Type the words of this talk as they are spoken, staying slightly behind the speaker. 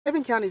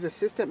Craven County's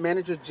Assistant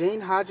Manager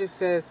Gene Hodges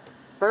says,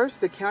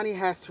 first, the county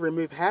has to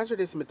remove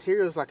hazardous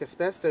materials like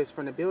asbestos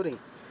from the building.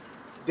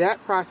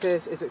 That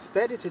process is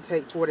expected to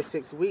take 4 to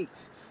 6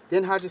 weeks.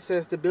 Then Hodges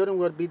says the building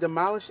will be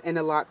demolished and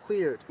the lot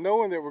cleared.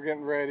 Knowing that we're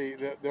getting ready,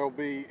 that there'll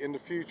be in the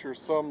future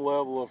some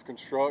level of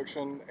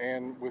construction,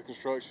 and with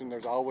construction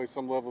there's always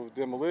some level of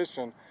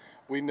demolition,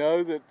 we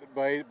know that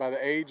by the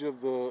age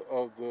of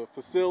the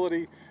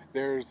facility,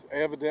 there's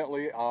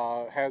evidently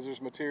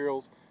hazardous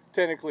materials,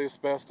 technically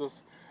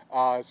asbestos.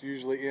 It's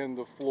usually in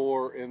the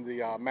floor, in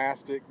the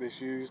mastic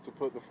that's used to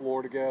put the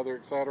floor together,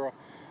 etc.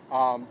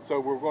 So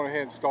we're going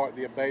ahead and start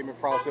the abatement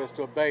process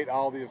to abate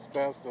all the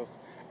asbestos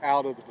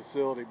out of the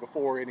facility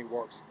before any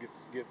works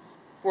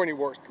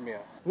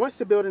commence. Once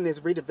the building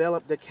is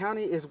redeveloped, the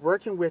county is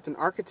working with an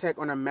architect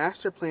on a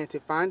master plan to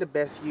find the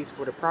best use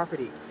for the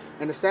property,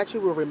 and the statue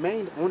will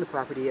remain on the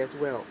property as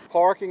well.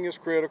 Parking is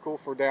critical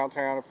for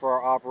downtown and for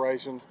our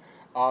operations,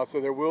 so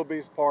there will be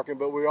parking,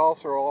 but we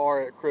also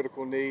are at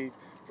critical need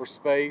for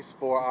space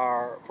for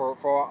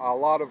a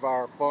lot of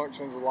our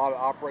functions, a lot of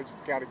operations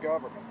of county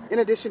government. In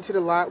addition to the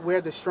lot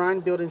where the Shrine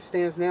building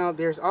stands now,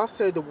 there's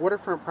also the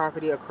waterfront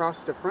property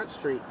across the front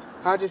street.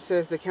 Hodges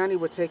says the county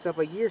would take up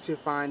a year to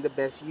find the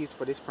best use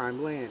for this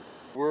prime land.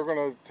 We're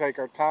going to take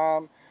our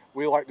time.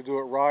 We like to do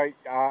it right.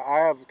 I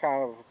have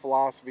kind of a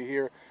philosophy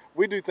here.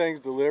 We do things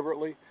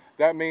deliberately.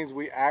 That means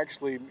we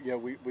actually,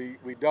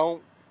 we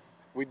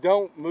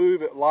don't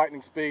move at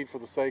lightning speed for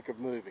the sake of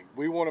moving.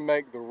 We want to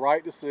make the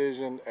right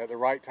decision at the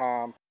right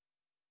time.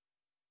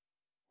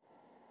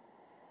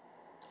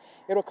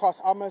 It'll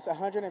cost almost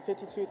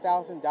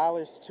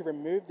 $152,000 to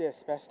remove the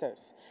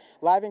asbestos.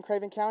 Live in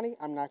Craven County,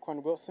 I'm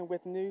Naquan Wilson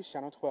with News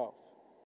Channel 12.